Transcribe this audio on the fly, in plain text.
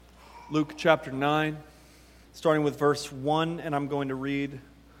Luke chapter 9, starting with verse 1, and I'm going to read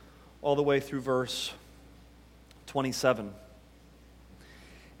all the way through verse 27.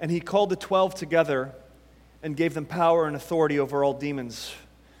 And he called the 12 together and gave them power and authority over all demons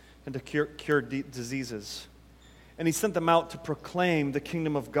and to cure diseases. And he sent them out to proclaim the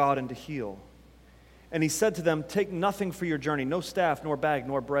kingdom of God and to heal. And he said to them, "Take nothing for your journey, no staff, nor bag,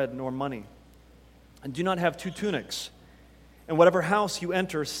 nor bread, nor money. And do not have 2 tunics. And whatever house you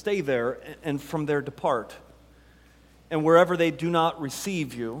enter, stay there, and from there depart. And wherever they do not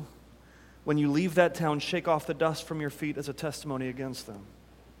receive you, when you leave that town, shake off the dust from your feet as a testimony against them."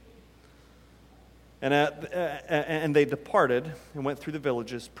 And they departed and went through the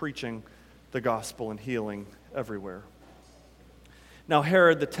villages, preaching the gospel and healing everywhere. Now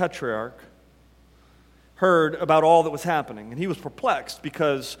Herod the Tetrarch heard about all that was happening, and he was perplexed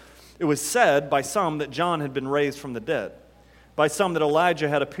because it was said by some that John had been raised from the dead, by some that Elijah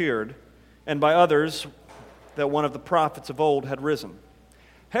had appeared, and by others that one of the prophets of old had risen.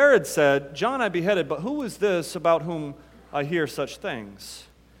 Herod said, "John I beheaded, but who is this about whom I hear such things?"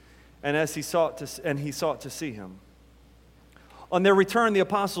 And he sought to see him. On their return, the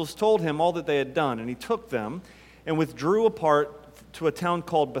apostles told him all that they had done, and he took them and withdrew apart to a town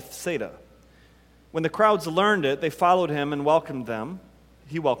called Bethsaida. When the crowds learned it, they followed him and welcomed them.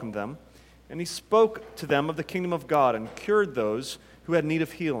 He welcomed them, and he spoke to them of the kingdom of God and cured those who had need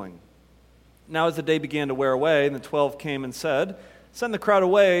of healing. Now as the day began to wear away, and the 12 came and said, "Send the crowd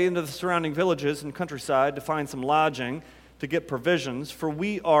away into the surrounding villages and countryside to find some lodging, to get provisions, for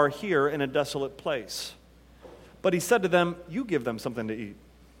we are here in a desolate place." But he said to them, "You give them something to eat."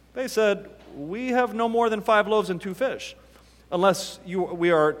 They said, "We have no more than 5 loaves and 2 fish, unless we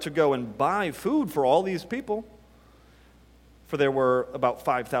are to go and buy food for all these people." For there were about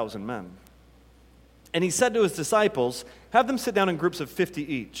 5,000 men. And he said to his disciples, "Have them sit down in groups of 50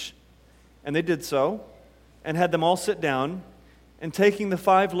 each." And they did so, and had them all sit down. And taking the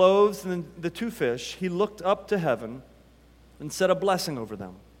 5 loaves and the 2 fish, he looked up to heaven and said a blessing over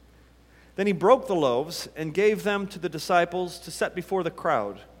them. Then he broke the loaves and gave them to the disciples to set before the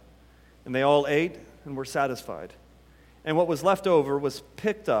crowd. And they all ate and were satisfied. And what was left over was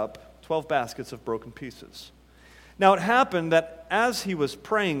picked up, 12 baskets of broken pieces. Now it happened that as he was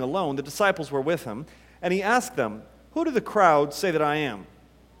praying alone, the disciples were with him, and he asked them, "Who do the crowd say that I am?"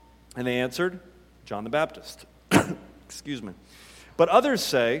 And they answered, "John the Baptist." Excuse me. "But others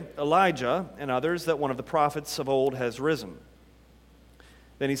say Elijah, and others that one of the prophets of old has risen."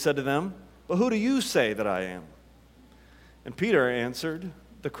 Then he said to them, "But who do you say that I am?" And Peter answered,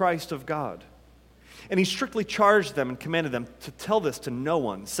 "The Christ of God." And he strictly charged them and commanded them to tell this to no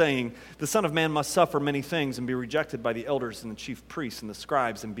one, saying, "The Son of Man must suffer many things and be rejected by the elders and the chief priests and the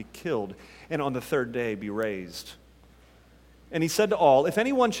scribes and be killed, and on the 3rd day be raised." And he said to all, "If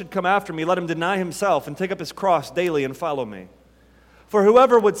anyone should come after me, let him deny himself and take up his cross daily and follow me. For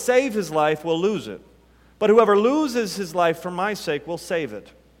whoever would save his life will lose it, but whoever loses his life for my sake will save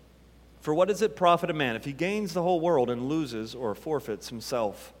it. For what does it profit a man if he gains the whole world and loses or forfeits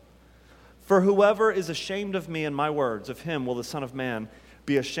himself? For whoever is ashamed of me and my words, of him will the Son of Man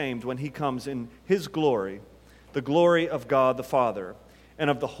be ashamed when he comes in his glory, the glory of God the Father, and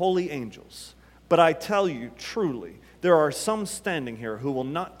of the holy angels. But I tell you truly, there are some standing here who will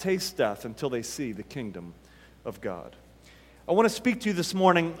not taste death until they see the kingdom of God." I want to speak to you this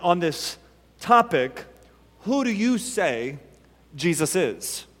morning on this topic: who do you say Jesus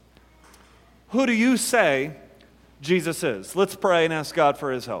is? Who do you say Jesus is? Let's pray and ask God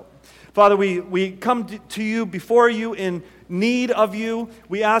for his help. Father, we come to you, before you, in need of you.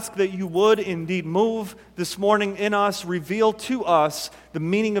 We ask that you would indeed move this morning in us, reveal to us the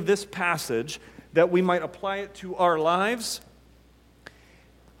meaning of this passage, that we might apply it to our lives.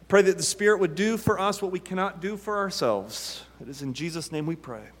 Pray that the Spirit would do for us what we cannot do for ourselves. It is in Jesus' name we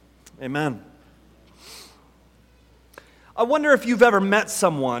pray. Amen. I wonder if you've ever met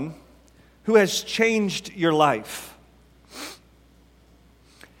someone who has changed your life.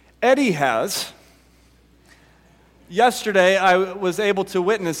 Eddie has. Yesterday, I was able to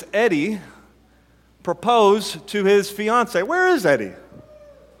witness Eddie propose to his fiancée. Where is Eddie?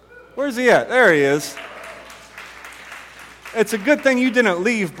 Where's he at? There he is. It's a good thing you didn't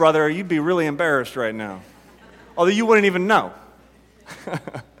leave, brother. You'd be really embarrassed right now. Although you wouldn't even know.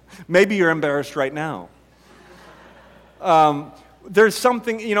 Maybe you're embarrassed right now. There's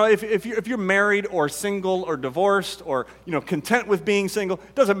something, if you're married or single or divorced or, content with being single,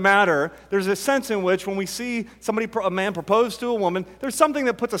 it doesn't matter. There's a sense in which when we see a man propose to a woman, there's something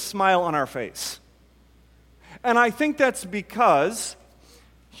that puts a smile on our face. And I think that's because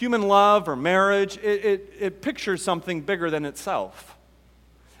human love or marriage, it pictures something bigger than itself.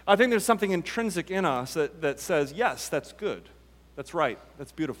 I think there's something intrinsic in us that says, yes, that's good. That's right.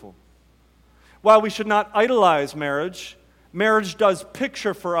 That's beautiful. While we should not idolize marriage, marriage does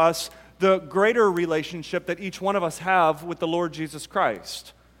picture for us the greater relationship that each one of us have with the Lord Jesus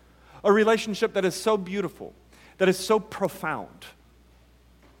Christ. A relationship that is so beautiful, that is so profound,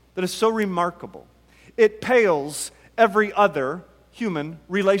 that is so remarkable. It pales every other human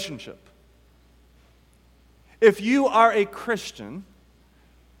relationship. If you are a Christian,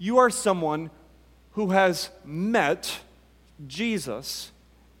 you are someone who has met Jesus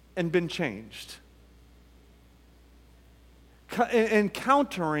and been changed.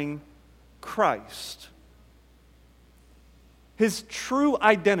 Encountering Christ, His true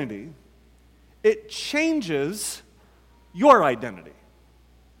identity, it changes your identity.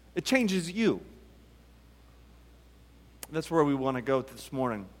 It changes you. That's where we want to go this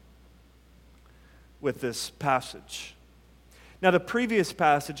morning with this passage. Now, the previous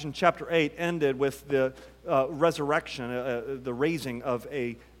passage in chapter 8 ended with the resurrection, the raising of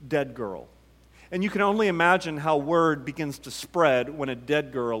a dead girl. And you can only imagine how word begins to spread when a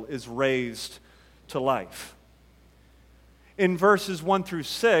dead girl is raised to life. In verses 1 through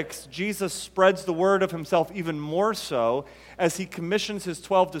 6, Jesus spreads the word of himself even more so as he commissions his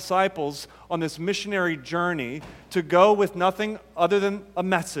 12 disciples on this missionary journey to go with nothing other than a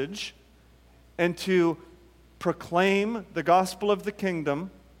message and to proclaim the gospel of the kingdom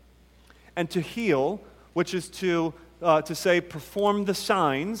and to heal, which is to say perform the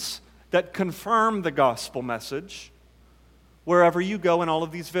signs that confirm the gospel message. Wherever you go in all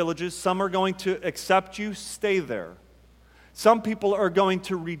of these villages, some are going to accept you, stay there. Some people are going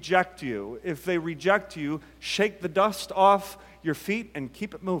to reject you. If they reject you, shake the dust off your feet and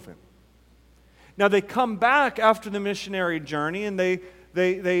keep it moving. Now they come back after the missionary journey and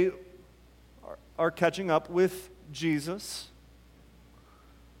they are catching up with Jesus.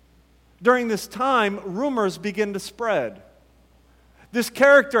 During this time, rumors begin to spread. This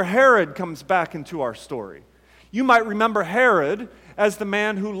character, Herod, comes back into our story. You might remember Herod as the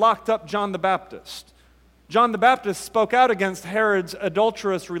man who locked up John the Baptist. John the Baptist spoke out against Herod's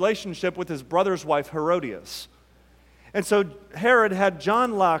adulterous relationship with his brother's wife, Herodias. And so Herod had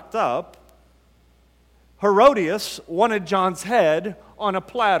John locked up. Herodias wanted John's head on a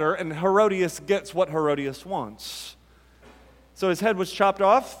platter, and Herodias gets what Herodias wants. So his head was chopped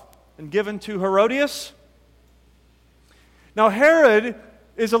off and given to Herodias. Now, Herod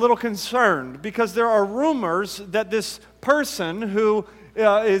is a little concerned because there are rumors that this person who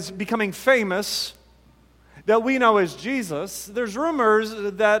is becoming famous, that we know as Jesus, there's rumors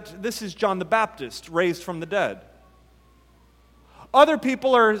that this is John the Baptist raised from the dead. Other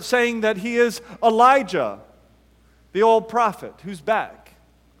people are saying that he is Elijah, the old prophet who's back.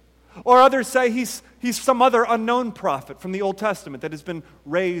 Or others say he's some other unknown prophet from the Old Testament that has been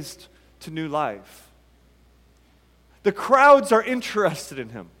raised to new life. The crowds are interested in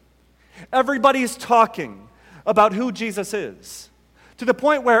him. Everybody is talking about who Jesus is. To the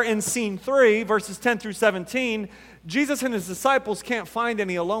point where in scene 3, verses 10 through 17, Jesus and his disciples can't find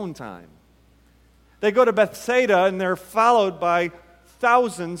any alone time. They go to Bethsaida and they're followed by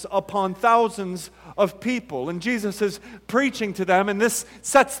thousands upon thousands of people. And Jesus is preaching to them, and this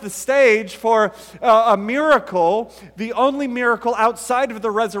sets the stage for a miracle, the only miracle outside of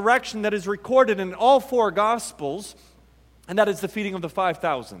the resurrection that is recorded in all 4 Gospels, and that is the feeding of the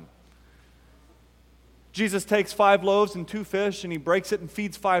 5,000. Jesus takes 5 loaves and 2 fish, and he breaks it and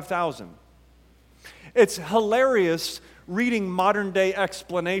feeds 5,000. It's hilarious reading modern-day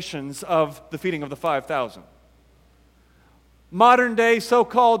explanations of the feeding of the 5,000. Modern-day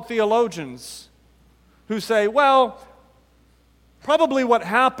so-called theologians who say, well, probably what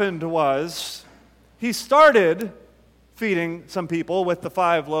happened was he started feeding some people with the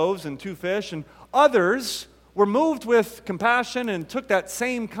 5 loaves and 2 fish, and others were moved with compassion and took that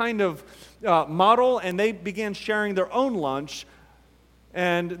same kind of model, and they began sharing their own lunch,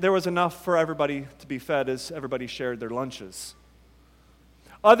 and there was enough for everybody to be fed as everybody shared their lunches.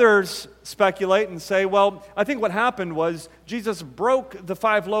 Others speculate and say, well, I think what happened was Jesus broke the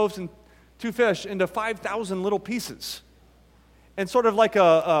 5 loaves and 2 fish into 5,000 little pieces. And sort of like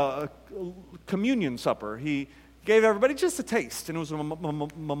a communion supper, he gave everybody just a taste, and it was a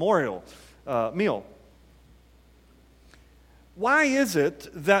memorial meal. Why is it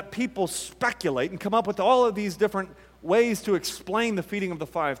that people speculate and come up with all of these different ways to explain the feeding of the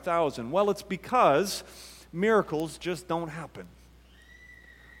 5,000? Well, it's because miracles just don't happen.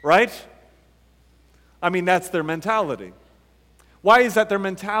 Right? I mean, that's their mentality. Why is that their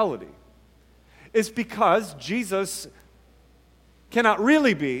mentality? It's because Jesus cannot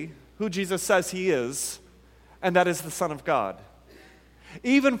really be who Jesus says he is, and that is the Son of God.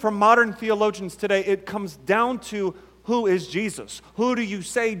 Even from modern theologians today, it comes down to who is Jesus? Who do you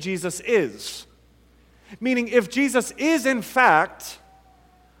say Jesus is? Meaning, if Jesus is in fact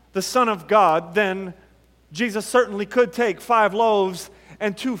the Son of God, then Jesus certainly could take 5 loaves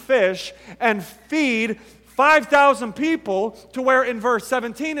and 2 fish and feed 5,000 people to where in verse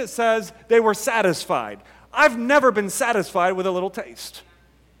 17 it says they were satisfied. I've never been satisfied with a little taste.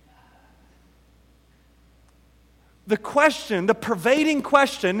 The question, the pervading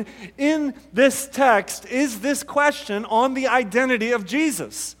question in this text is this question on the identity of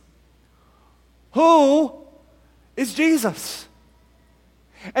Jesus. Who is Jesus?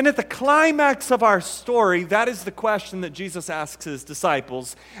 And at the climax of our story, that is the question that Jesus asks his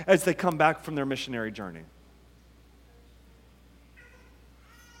disciples as they come back from their missionary journey.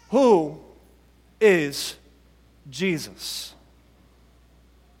 Who is Jesus?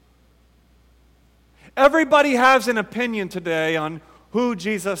 Everybody has an opinion today on who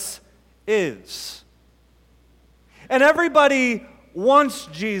Jesus is. And everybody wants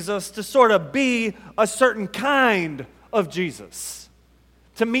Jesus to sort of be a certain kind of Jesus,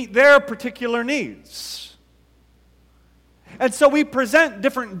 to meet their particular needs. And so we present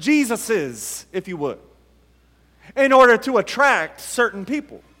different Jesuses, if you would, in order to attract certain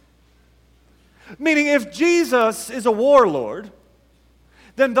people. Meaning, if Jesus is a warlord,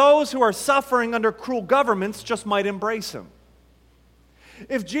 then those who are suffering under cruel governments just might embrace him.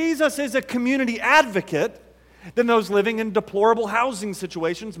 If Jesus is a community advocate, then those living in deplorable housing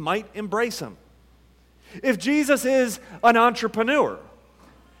situations might embrace him. If Jesus is an entrepreneur,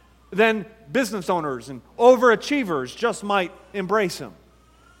 then business owners and overachievers just might embrace him.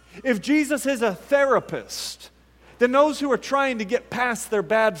 If Jesus is a therapist, then those who are trying to get past their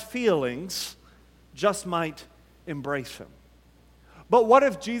bad feelings just might embrace him. But what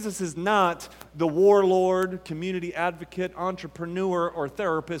if Jesus is not the warlord, community advocate, entrepreneur, or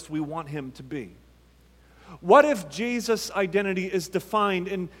therapist we want him to be? What if Jesus' identity is defined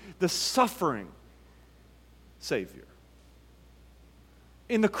in the suffering Savior,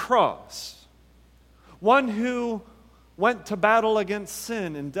 in the cross, one who went to battle against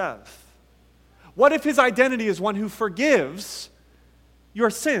sin and death? What if his identity is one who forgives your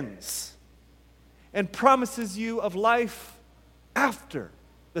sins and promises you of life after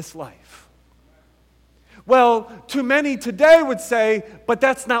this life? Well, too many today would say, but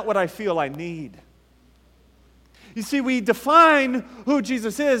that's not what I feel I need. You see, we define who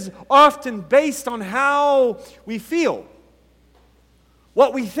Jesus is often based on how we feel,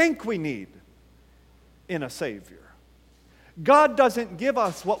 what we think we need in a Savior. God doesn't give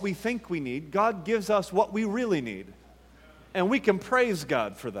us what we think we need. God gives us what we really need. And we can praise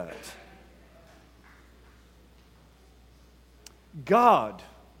God for that. God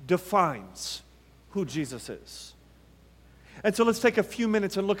defines who Jesus is. And so let's take a few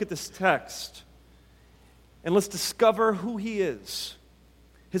minutes and look at this text. And let's discover who he is.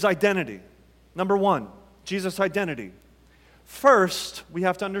 His identity. Number one, Jesus' identity. First, we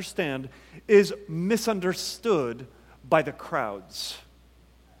have to understand, is misunderstood by the crowds.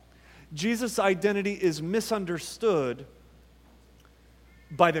 Jesus' identity is misunderstood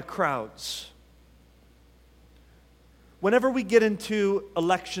by the crowds. Whenever we get into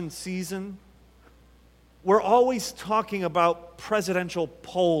election season, we're always talking about presidential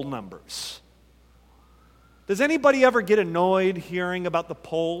poll numbers. Does anybody ever get annoyed hearing about the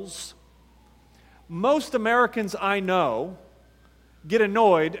polls? Most Americans I know get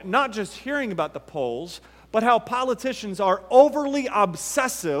annoyed not just hearing about the polls, but how politicians are overly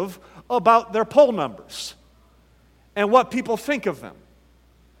obsessive about their poll numbers and what people think of them.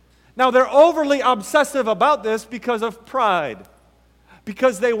 Now, they're overly obsessive about this because of pride,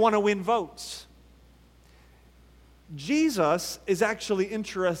 because they want to win votes. Jesus is actually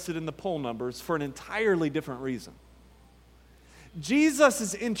interested in the poll numbers for an entirely different reason. Jesus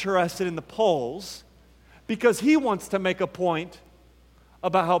is interested in the polls because he wants to make a point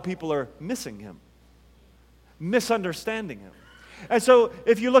about how people are missing him, misunderstanding him. And so,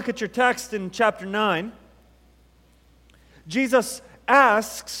 if you look at your text in chapter 9, Jesus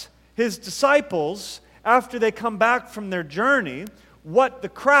asks his disciples, after they come back from their journey, what the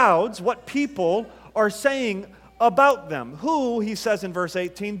crowds, what people are saying about them. Who, he says in verse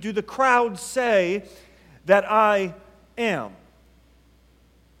 18, do the crowds say that I am?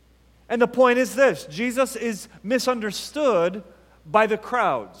 And the point is this: Jesus is misunderstood by the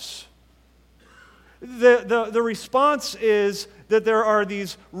crowds. The response is that there are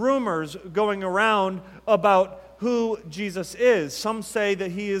these rumors going around about who Jesus is. Some say that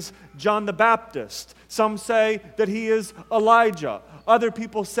he is John the Baptist. Some say that he is Elijah. Other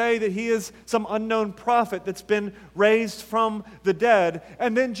people say that he is some unknown prophet that's been raised from the dead.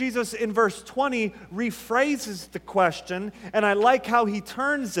 And then Jesus in verse 20 rephrases the question, and I like how he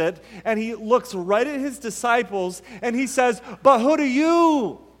turns it, and he looks right at his disciples, and he says, "But who do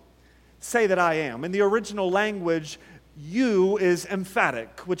you say that I am?" In the original language, "you" is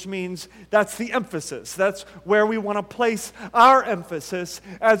emphatic, which means that's the emphasis. That's where we want to place our emphasis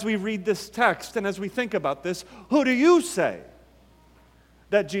as we read this text and as we think about this. Who do you say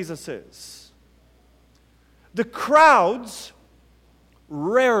that Jesus is? The crowds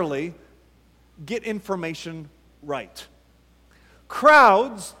rarely get information right.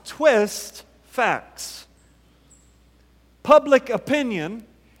 Crowds twist facts. Public opinion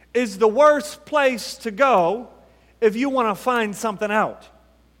is the worst place to go if you want to find something out.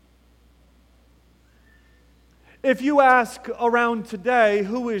 If you ask around today,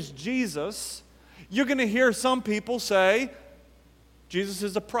 who is Jesus? You're going to hear some people say, Jesus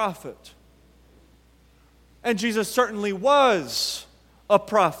is a prophet. And Jesus certainly was a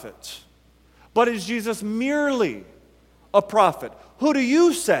prophet. But is Jesus merely a prophet? Who do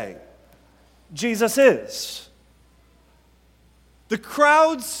you say Jesus is? The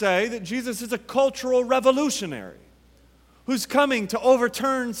crowds say that Jesus is a cultural revolutionary who's coming to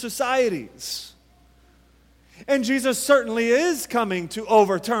overturn societies. And Jesus certainly is coming to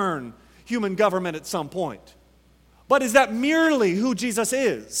overturn human government at some point. But is that merely who Jesus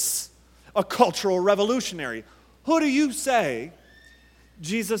is? A cultural revolutionary. Who do you say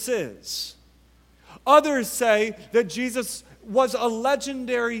Jesus is? Others say that Jesus was a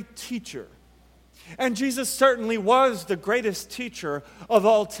legendary teacher. And Jesus certainly was the greatest teacher of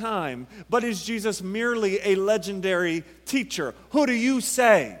all time. But is Jesus merely a legendary teacher? Who do you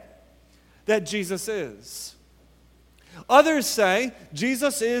say that Jesus is? Others say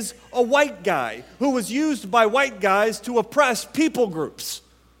Jesus is a white guy who was used by white guys to oppress people groups.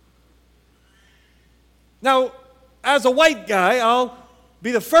 Now, as a white guy, I'll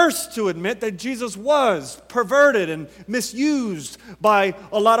be the first to admit that Jesus was perverted and misused by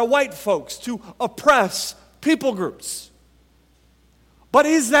a lot of white folks to oppress people groups. But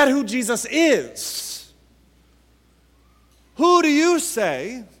is that who Jesus is? Who do you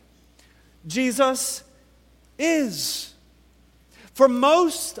say Jesus is? For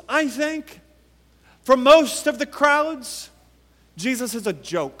most, I think, for most of the crowds, Jesus is a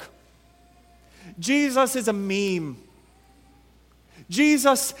joke. Jesus is a meme.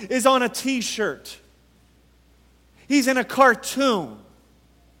 Jesus is on a t-shirt. He's in a cartoon.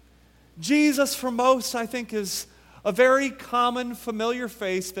 Jesus, for most, I think, is a very common, familiar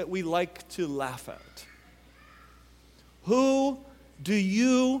face that we like to laugh at. Who do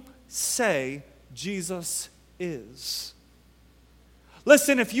you say Jesus is?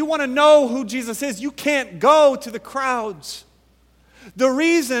 Listen, if you want to know who Jesus is, you can't go to the crowds. The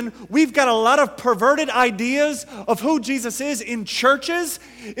reason we've got a lot of perverted ideas of who Jesus is in churches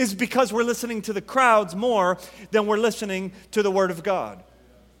is because we're listening to the crowds more than we're listening to the Word of God.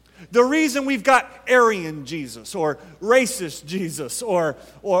 The reason we've got Aryan Jesus or racist Jesus or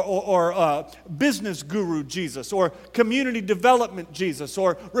business guru Jesus or community development Jesus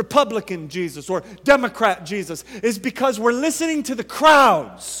or Republican Jesus or Democrat Jesus is because we're listening to the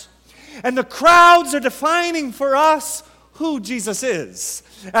crowds. And the crowds are defining for us who Jesus is,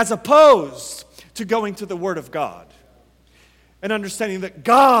 as opposed to going to the Word of God and understanding that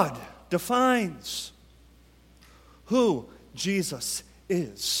God defines who Jesus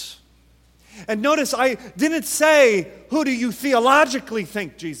is. And notice I didn't say, who do you theologically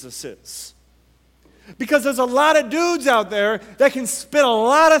think Jesus is? Because there's a lot of dudes out there that can spit a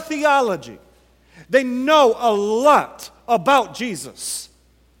lot of theology. They know a lot about Jesus.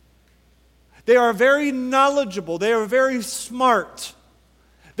 They are very knowledgeable. They are very smart.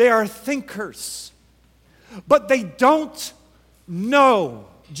 They are thinkers. But they don't know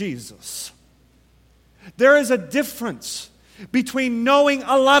Jesus. There is a difference between knowing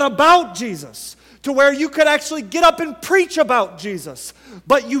a lot about Jesus to where you could actually get up and preach about Jesus,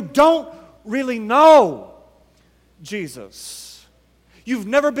 but you don't really know Jesus. You've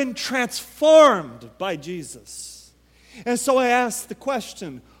never been transformed by Jesus. And so I ask the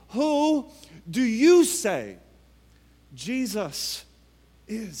question, who do you say Jesus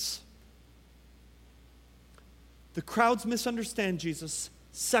is? The crowds misunderstand Jesus.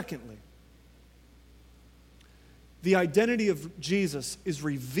 Secondly, the identity of Jesus is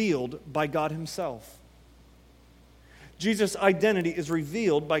revealed by God Himself. Jesus' identity is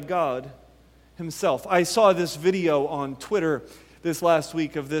revealed by God Himself. I saw this video on Twitter this last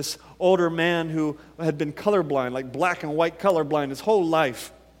week of this older man who had been colorblind, like black and white colorblind his whole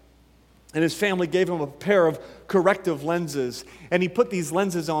life. And his family gave him a pair of corrective lenses. And he put these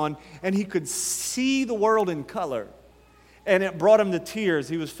lenses on, and he could see the world in color. And it brought him to tears.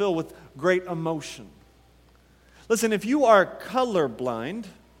 He was filled with great emotion. Listen, if you are colorblind,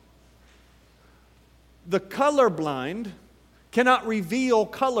 the colorblind cannot reveal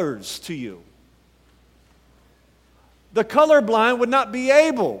colors to you. The colorblind would not be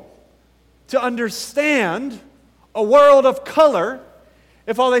able to understand a world of color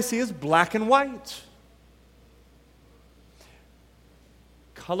if all they see is black and white.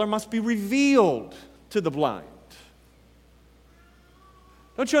 Color must be revealed to the blind.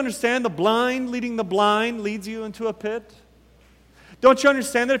 Don't you understand the blind leading the blind leads you into a pit? Don't you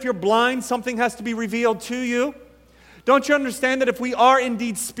understand that if you're blind, something has to be revealed to you? Don't you understand that if we are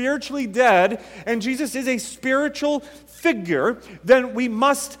indeed spiritually dead and Jesus is a spiritual figure, then we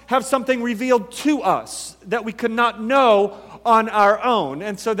must have something revealed to us that we could not know on our own?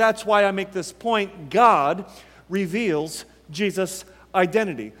 And so that's why I make this point. God reveals Jesus'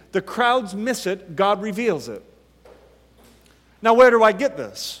 identity. The crowds miss it, God reveals it. Now, where do I get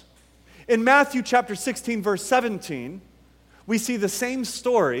this? In Matthew chapter 16, verse 17, we see the same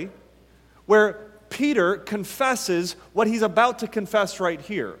story where Peter confesses what he's about to confess right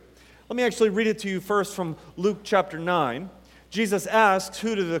here. Let me actually read it to you first from Luke chapter 9. Jesus asks,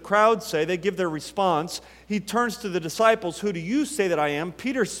 "Who do the crowd say?" They give their response. He turns to the disciples, "Who do you say that I am?"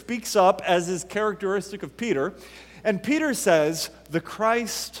 Peter speaks up, as is characteristic of Peter. And Peter says, "The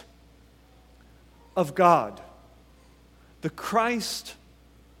Christ of God." The Christ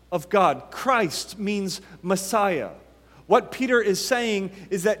of God. Christ means Messiah. What Peter is saying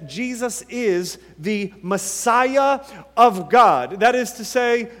is that Jesus is the Messiah of God. That is to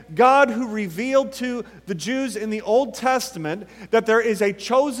say, God who revealed to the Jews in the Old Testament that there is a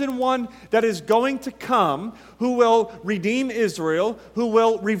chosen one that is going to come who will redeem Israel, who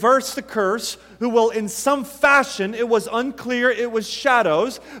will reverse the curse, who will in some fashion, it was unclear, it was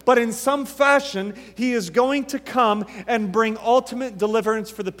shadows, but in some fashion he is going to come and bring ultimate deliverance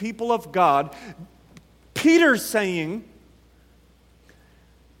for the people of God. Peter's saying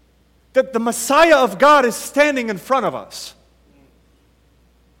that the Messiah of God is standing in front of us.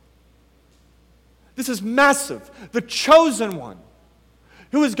 This is massive. The chosen one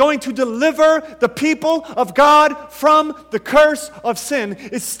who is going to deliver the people of God from the curse of sin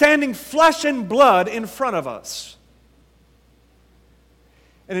is standing flesh and blood in front of us.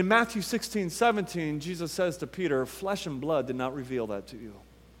 And in Matthew 16, 17, Jesus says to Peter, "Flesh and blood did not reveal that to you,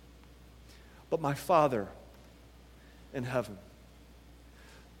 but my Father in heaven."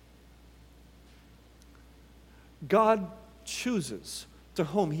 God chooses to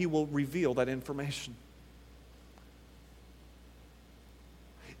whom he will reveal that information.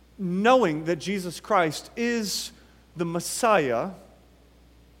 Knowing that Jesus Christ is the Messiah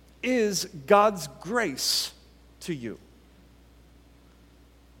is God's grace to you.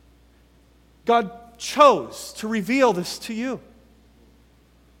 God chose to reveal this to you.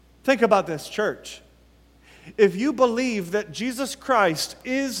 Think about this, church. If you believe that Jesus Christ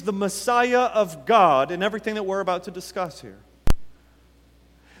is the Messiah of God in everything that we're about to discuss here,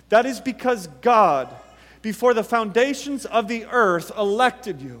 that is because God, before the foundations of the earth,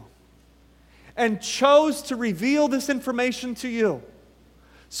 elected you and chose to reveal this information to you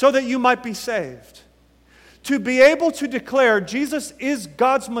so that you might be saved. To be able to declare Jesus is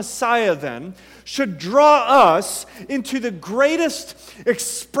God's Messiah, then, should draw us into the greatest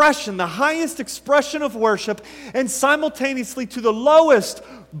expression, the highest expression of worship, and simultaneously to the lowest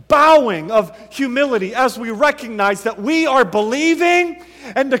bowing of humility as we recognize that we are believing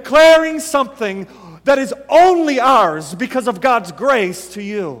and declaring something that is only ours because of God's grace to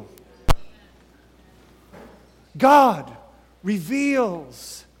you. God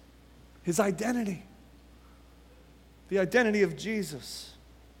reveals his identity. The identity of Jesus.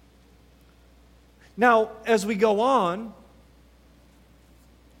 Now, as we go on,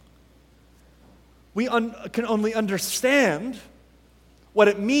 we can only understand what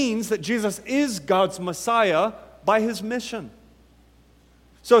it means that Jesus is God's Messiah by his mission.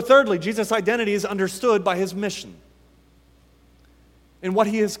 So thirdly, Jesus' identity is understood by his mission and what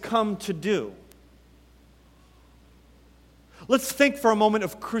he has come to do. Let's think for a moment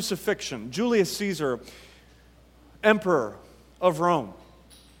of crucifixion. Julius Caesar, Emperor of Rome.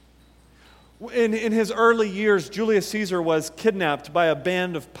 In his early years, Julius Caesar was kidnapped by a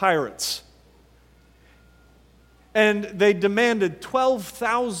band of pirates. And they demanded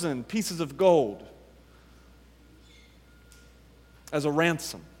 12,000 pieces of gold as a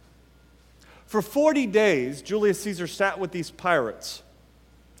ransom. For 40 days, Julius Caesar sat with these pirates.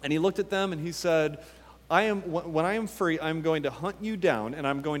 And he looked at them and he said, when I am free, I'm going to hunt you down and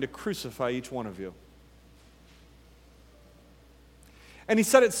I'm going to crucify each one of you. And he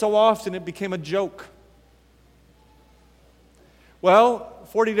said it so often it became a joke. Well,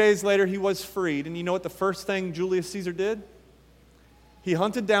 40 days later he was freed, and you know what the first thing Julius Caesar did? He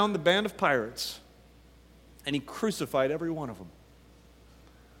hunted down the band of pirates and he crucified every one of them.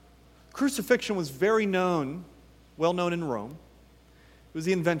 Crucifixion was well known in Rome. It was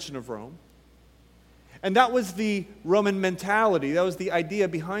the invention of Rome. And that was the Roman mentality. That was the idea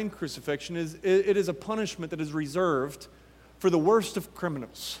behind crucifixion. It is a punishment that is reserved for the worst of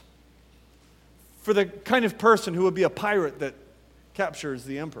criminals. For the kind of person who would be a pirate that captures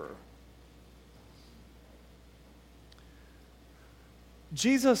the emperor.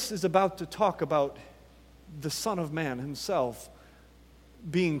 Jesus is about to talk about the Son of Man himself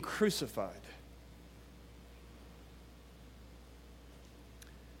being crucified.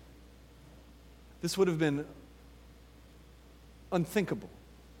 This would have been unthinkable.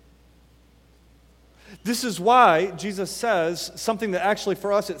 This is why Jesus says something that actually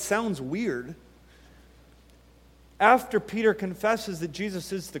for us it sounds weird. After Peter confesses that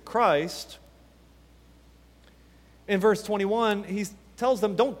Jesus is the Christ, in verse 21, he tells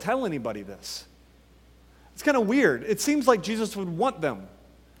them, don't tell anybody this. It's kind of weird. It seems like Jesus would want them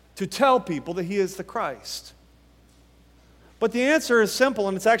to tell people that he is the Christ. But the answer is simple,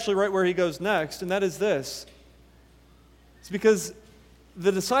 and it's actually right where he goes next, and that is this. It's because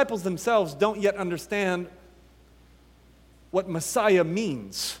the disciples themselves don't yet understand what Messiah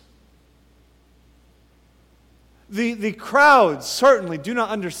means. The crowds certainly do not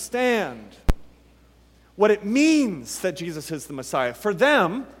understand what it means that Jesus is the Messiah. For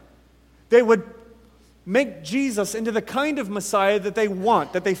them, they would make Jesus into the kind of Messiah that they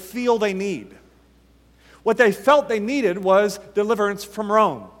want, that they feel they need. What they felt they needed was deliverance from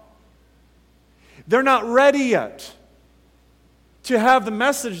Rome. They're not ready yet to have the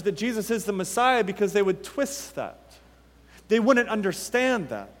message that Jesus is the Messiah because they would twist that. They wouldn't understand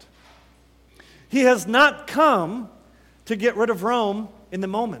that. He has not come to get rid of Rome in the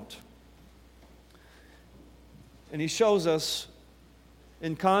moment. And he shows us,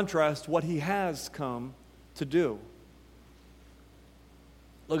 in contrast, what he has come to do.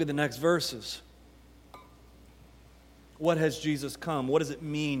 Look at the next verses. What has Jesus come? What does it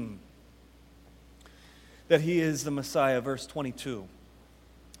mean that he is the Messiah? Verse 22.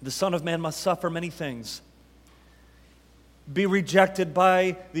 The Son of Man must suffer many things, be rejected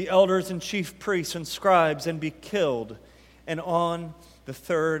by the elders and chief priests and scribes, and be killed, and on the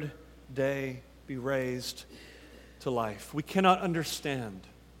third day be raised to life. We cannot understand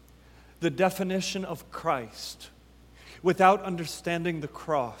the definition of Christ without understanding the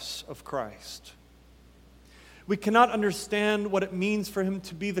cross of Christ. We cannot understand what it means for him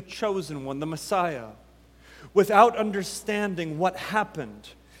to be the chosen one, the Messiah, without understanding what happened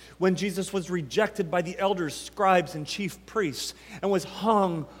when Jesus was rejected by the elders, scribes, and chief priests and was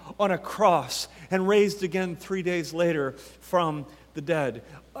hung on a cross and raised again 3 days later from the dead.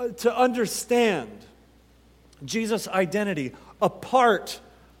 To understand Jesus' identity apart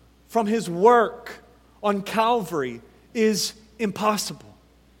from his work on Calvary is impossible.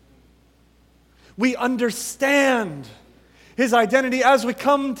 We understand his identity as we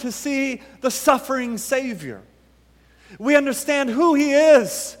come to see the suffering Savior. We understand who he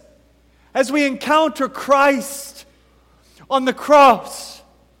is as we encounter Christ on the cross.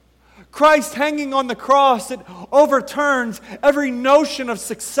 Christ hanging on the cross that overturns every notion of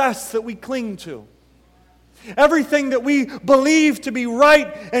success that we cling to. Everything that we believe to be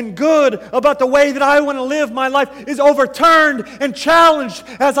right and good about the way that I want to live my life is overturned and challenged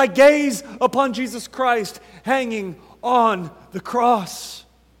as I gaze upon Jesus Christ hanging on the cross.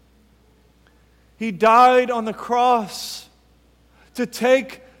 He died on the cross to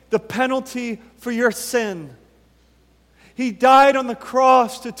take the penalty for your sin. He died on the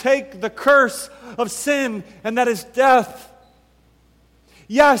cross to take the curse of sin, and that is death.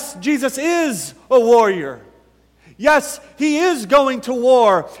 Yes, Jesus is a warrior. Yes, he is going to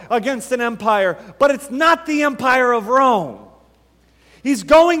war against an empire, but it's not the empire of Rome. He's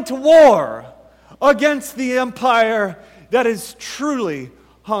going to war against the empire that is truly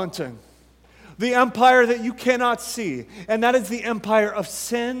haunting. The empire that you cannot see, and that is the empire of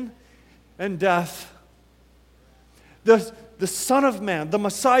sin and death. The Son of Man, the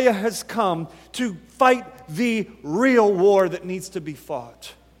Messiah, has come to fight the real war that needs to be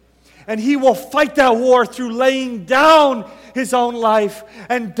fought. And he will fight that war through laying down his own life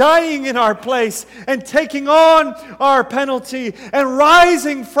and dying in our place and taking on our penalty and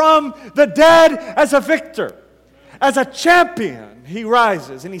rising from the dead as a victor. as a champion, he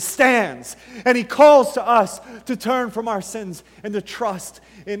rises and he stands and he calls to us to turn from our sins and to trust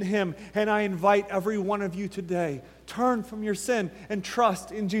in him. And I invite every one of you today, turn from your sin and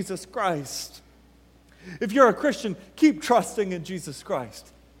trust in Jesus Christ. If you're a Christian, keep trusting in Jesus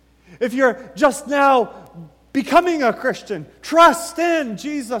Christ. If you're just now becoming a Christian, trust in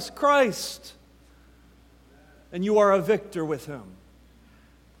Jesus Christ. And you are a victor with him.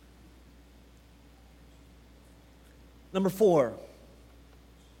 Number 4,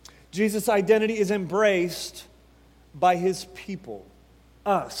 Jesus' identity is embraced by his people,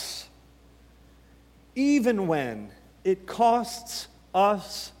 us, even when it costs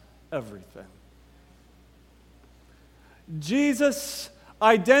us everything. Jesus'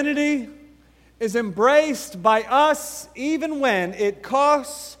 identity is embraced by us even when it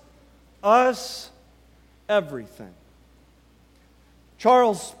costs us everything.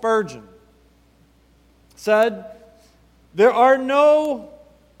 Charles Spurgeon said, "There are no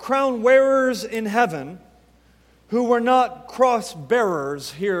crown wearers in heaven who were not cross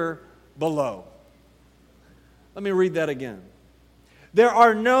bearers here below." Let me read that again. There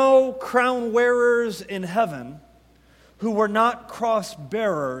are no crown wearers in heaven who were not cross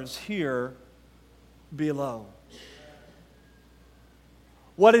bearers here below.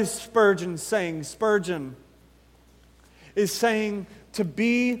 What is Spurgeon saying? Spurgeon is saying to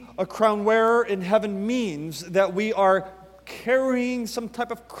be a crown wearer in heaven means that we are carrying some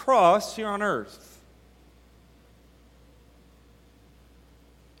type of cross here on earth.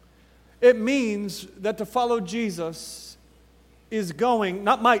 It means that to follow Jesus is going,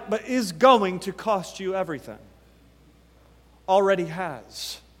 not might, but is going to cost you everything. Already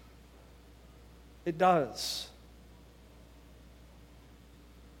has. It does.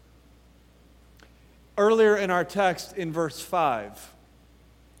 Earlier in our text in verse 5,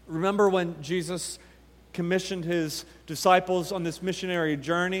 remember when Jesus commissioned his disciples on this missionary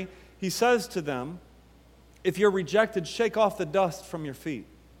journey? He says to them, if you're rejected, shake off the dust from your feet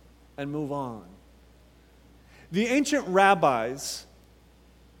and move on. The ancient rabbis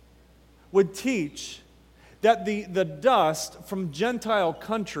would teach that the dust from Gentile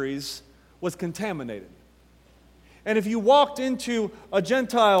countries was contaminated. And if you walked into a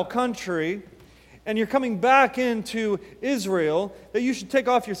Gentile country and you're coming back into Israel, that you should take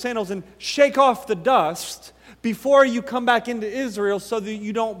off your sandals and shake off the dust before you come back into Israel so that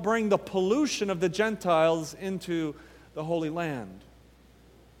you don't bring the pollution of the Gentiles into the Holy Land.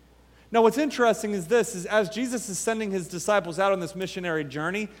 Now what's interesting is this, is as Jesus is sending his disciples out on this missionary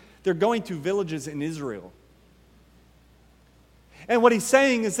journey, they're going to villages in Israel. And what he's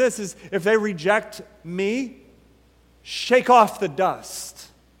saying is this, is if they reject me, shake off the dust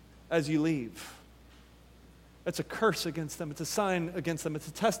as you leave. It's a curse against them. It's a sign against them. It's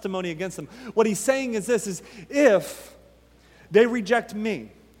a testimony against them. What he's saying is this, is if they reject me,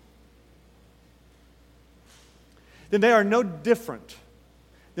 then they are no different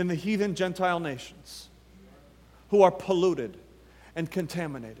than the heathen Gentile nations who are polluted and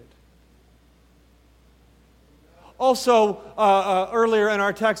contaminated. Also, earlier in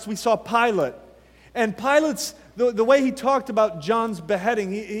our text, we saw Pilate. And Pilate's, the way he talked about John's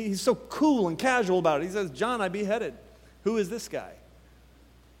beheading, he's so cool and casual about it. He says, John, I beheaded. Who is this guy?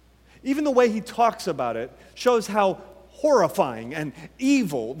 Even the way he talks about it shows how horrifying and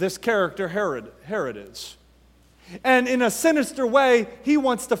evil this character Herod is. And in a sinister way, he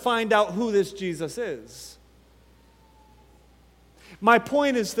wants to find out who this Jesus is. My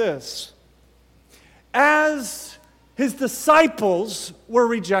point is this. As his disciples were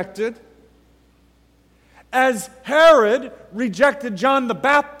rejected, as Herod rejected John the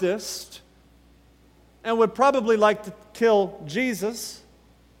Baptist and would probably like to kill Jesus,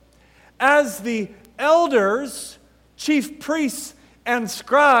 as the elders, chief priests, and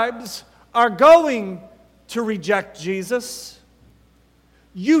scribes are going to reject Jesus,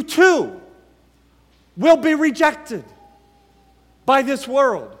 you too will be rejected by this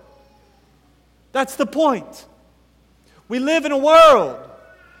world. That's the point. We live in a world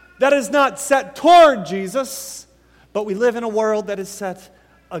that is not set toward Jesus, but we live in a world that is set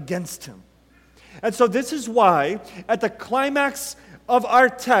against him. And so this is why, at the climax of our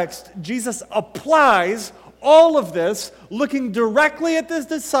text, Jesus applies all of this, looking directly at his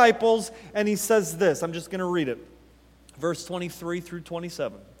disciples, and he says this. I'm just going to read it. Verse 23 through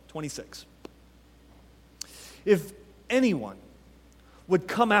 26. If anyone would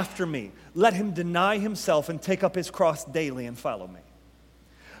come after me, let him deny himself and take up his cross daily and follow me.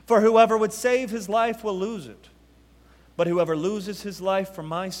 For whoever would save his life will lose it, but whoever loses his life for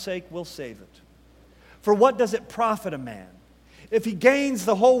my sake will save it. For what does it profit a man if he gains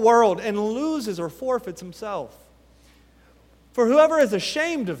the whole world and loses or forfeits himself? For whoever is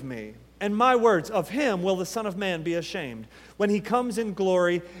ashamed of me and my words, of him will the Son of Man be ashamed, when he comes in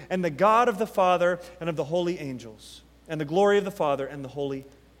glory, and the God of the Father and of the holy angels, and the glory of the Father and the holy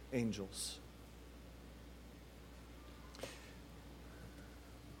angels.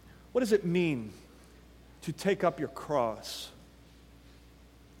 What does it mean to take up your cross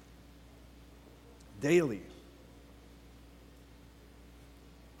daily?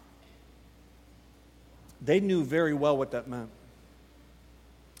 They knew very well what that meant.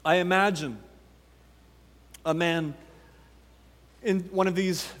 I imagine a man in one of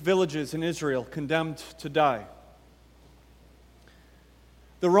these villages in Israel condemned to die.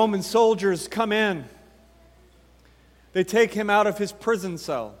 The Roman soldiers come in. They take him out of his prison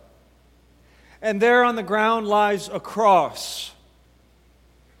cell. And there on the ground lies a cross.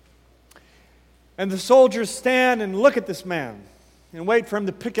 And the soldiers stand and look at this man and wait for him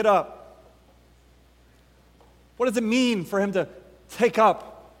to pick it up. What does it mean for him to take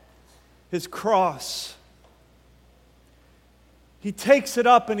up his cross? He takes it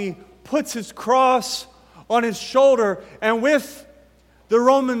up and he puts his cross on his shoulder, and with the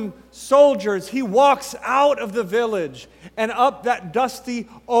Roman soldiers, he walks out of the village and up that dusty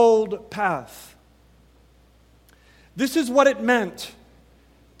old path. This is what it meant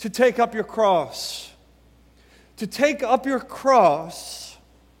to take up your cross. To take up your cross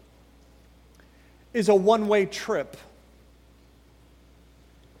is a one-way trip.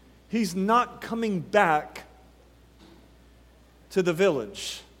 He's not coming back to the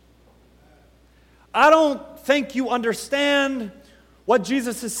village. I don't think you understand what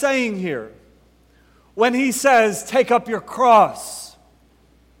Jesus is saying here when he says, take up your cross.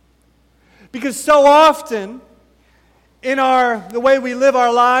 Because so often, in the way we live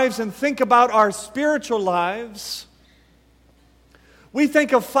our lives and think about our spiritual lives, we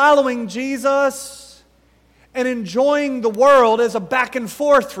think of following Jesus and enjoying the world as a back and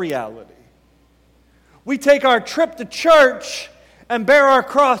forth reality. We take our trip to church and bear our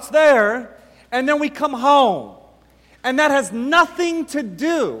cross there, and then we come home. And that has nothing to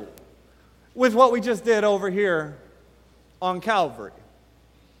do with what we just did over here on Calvary.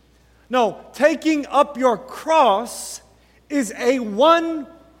 No, taking up your cross is a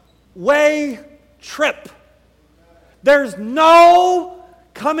one-way trip. There's no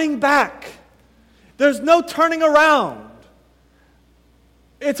coming back. There's no turning around.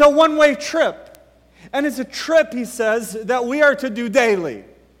 It's a one-way trip. And it's a trip, he says, that we are to do daily.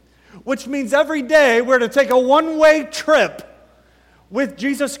 Which means every day we're to take a one-way trip with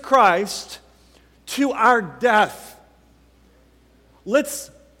Jesus Christ to our death.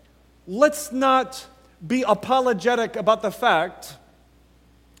 Let's not be apologetic about the fact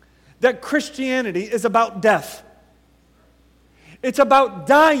that Christianity is about death. It's about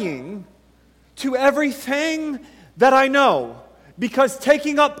dying to everything that I know, because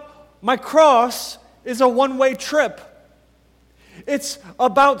taking up my cross is a one-way trip. It's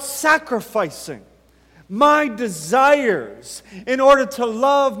about sacrificing my desires in order to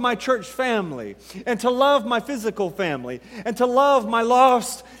love my church family and to love my physical family and to love my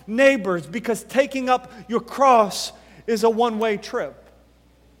lost neighbors, because taking up your cross is a one-way trip.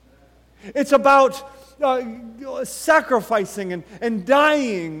 It's about sacrificing and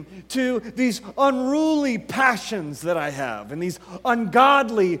dying to these unruly passions that I have and these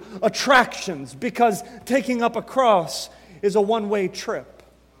ungodly attractions, because taking up a cross is a one-way trip.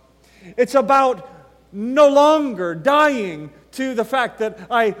 It's about no longer dying to the fact that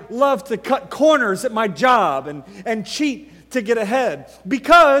I love to cut corners at my job and cheat to get ahead,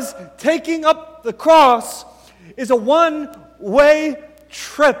 because taking up the cross is a one-way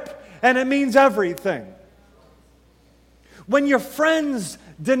trip. And it means everything. When your friends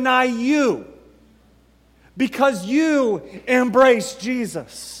deny you because you embrace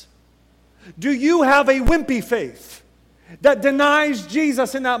Jesus, do you have a wimpy faith that denies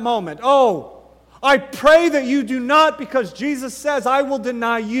Jesus in that moment? Oh, I pray that you do not, because Jesus says, I will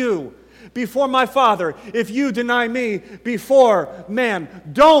deny you before my Father if you deny me before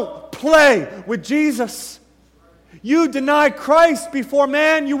man. Don't play with Jesus. You deny Christ before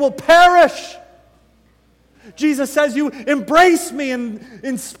man, you will perish. Jesus says, you embrace me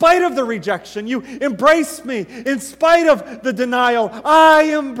in spite of the rejection. You embrace me in spite of the denial.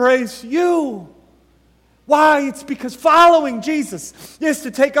 I embrace you. Why? It's because following Jesus is to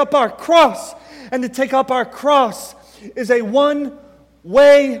take up our cross. And to take up our cross is a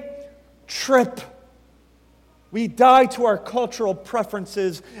one-way trip. We die to our cultural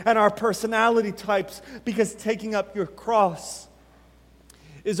preferences and our personality types, because taking up your cross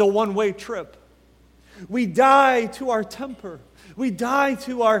is a one-way trip. We die to our temper. We die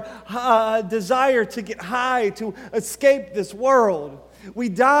to our desire to get high, to escape this world. We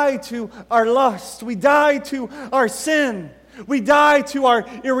die to our lust. We die to our sin. We die to our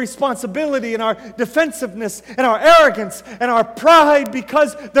irresponsibility and our defensiveness and our arrogance and our pride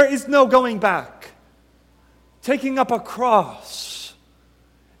because there is no going back. Taking up a cross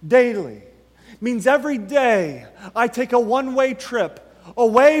daily means every day I take a one-way trip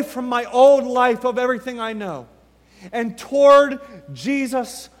away from my old life of everything I know and toward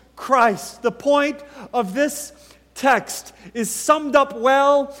Jesus Christ. The point of this text is summed up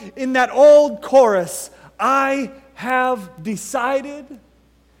well in that old chorus, I have decided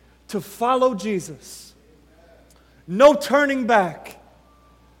to follow Jesus. No turning back.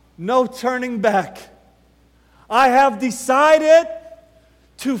 No turning back. I have decided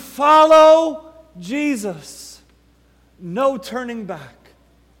to follow Jesus. No turning back.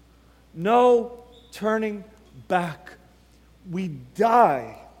 No turning back. We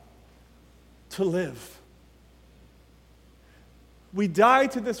die to live. We die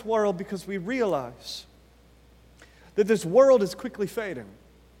to this world because we realize that this world is quickly fading.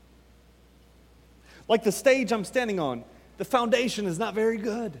 Like the stage I'm standing on, the foundation is not very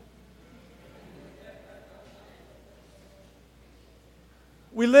good.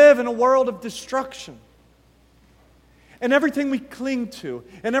 We live in a world of destruction. And everything we cling to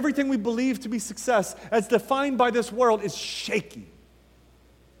and everything we believe to be success as defined by this world is shaky.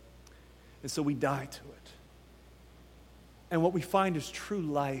 And so we die to it. And what we find is true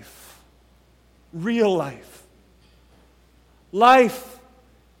life, real life. Life,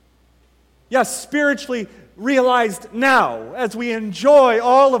 yes, spiritually realized now as we enjoy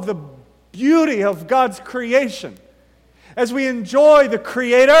all of the beauty of God's creation, as we enjoy the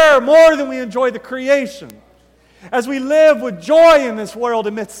Creator more than we enjoy the creation, as we live with joy in this world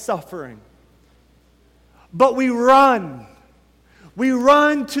amidst suffering. But we run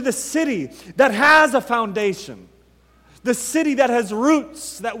to the city that has a foundation, the city that has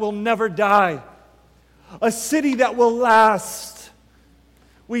roots that will never die, a city that will last.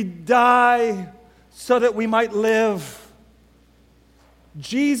 We die so that we might live.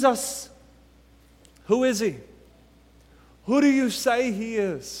 Jesus, who is He? Who do you say He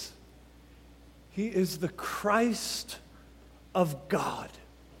is? He is the Christ of God.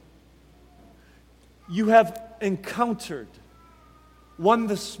 You have encountered one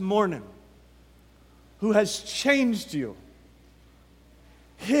this morning who has changed you.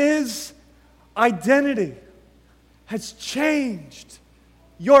 His identity has changed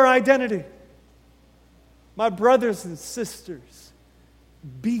your identity. My brothers and sisters,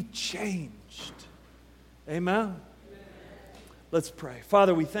 be changed. Amen? Let's pray.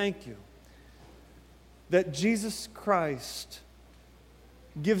 Father, we thank You that Jesus Christ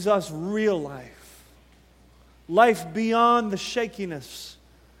gives us real life. Life beyond the shakiness.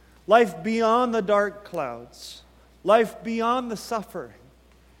 Life beyond the dark clouds. Life beyond the suffering.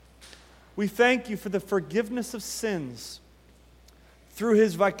 We thank You for the forgiveness of sins through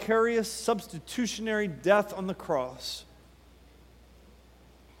His vicarious substitutionary death on the cross.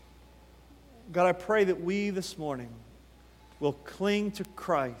 God, I pray that we this morning will cling to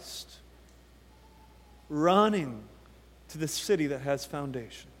Christ, running to the city that has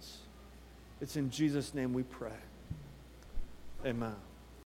foundations. It's in Jesus' name we pray. Amen.